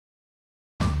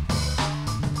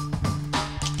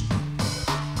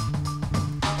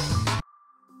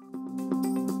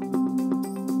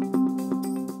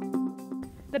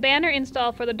banner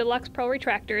install for the Deluxe Pro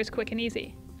retractor is quick and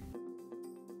easy.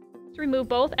 Remove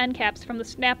both end caps from the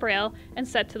snap rail and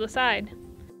set to the side.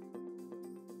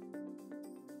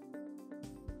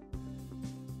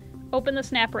 Open the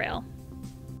snap rail.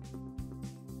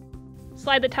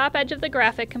 Slide the top edge of the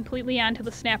graphic completely onto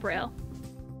the snap rail.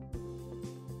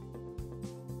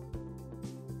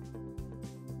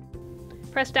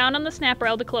 Press down on the snap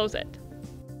rail to close it.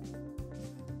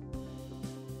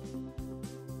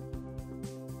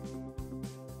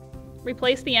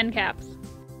 Replace the end caps.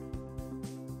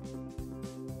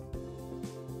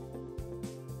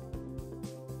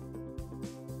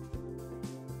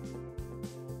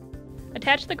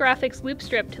 Attach the graphics loop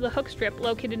strip to the hook strip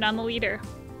located on the leader.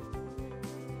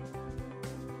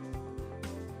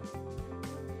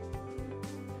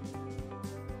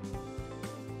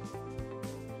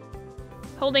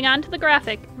 Holding on to the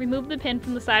graphic, remove the pin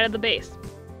from the side of the base.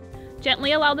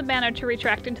 Gently allow the banner to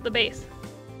retract into the base.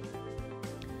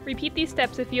 Repeat these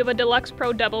steps if you have a Deluxe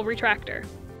Pro double retractor.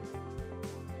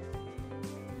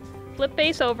 Flip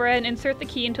base over and insert the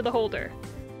key into the holder.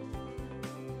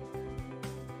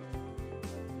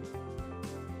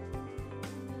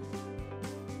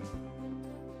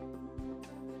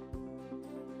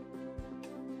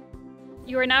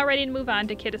 You are now ready to move on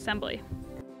to kit assembly.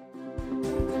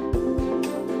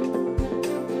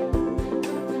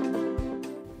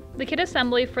 The kit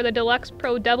assembly for the Deluxe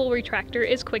Pro double retractor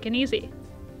is quick and easy.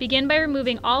 Begin by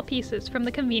removing all pieces from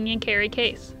the convenient carry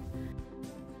case.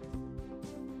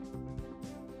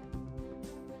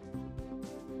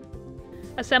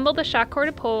 Assemble the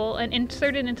shock-corded pole and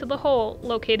insert it into the hole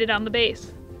located on the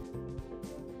base.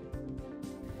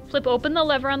 Flip open the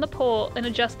lever on the pole and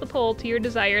adjust the pole to your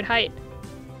desired height.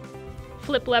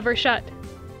 Flip lever shut.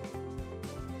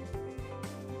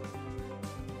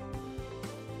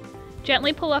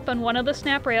 Gently pull up on one of the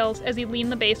snap rails as you lean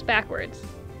the base backwards.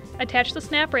 Attach the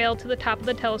snap rail to the top of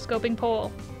the telescoping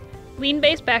pole. Lean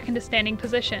base back into standing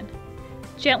position.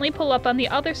 Gently pull up on the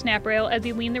other snap rail as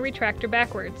you lean the retractor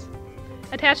backwards.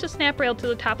 Attach the snap rail to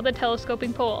the top of the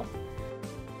telescoping pole.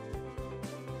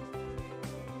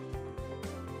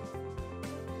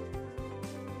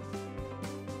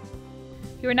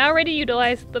 You are now ready to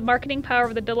utilize the marketing power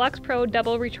of the Deluxe Pro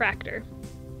double retractor.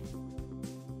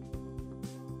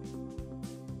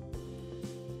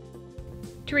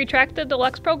 To retract the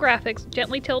Deluxe Pro graphics,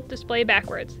 gently tilt display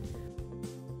backwards.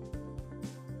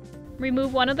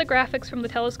 Remove one of the graphics from the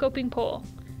telescoping pole.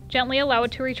 Gently allow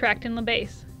it to retract in the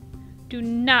base. Do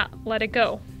not let it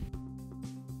go.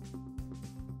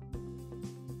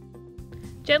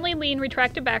 Gently lean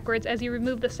retractor backwards as you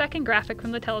remove the second graphic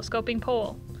from the telescoping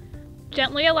pole.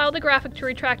 Gently allow the graphic to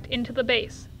retract into the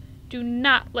base. Do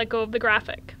not let go of the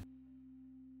graphic.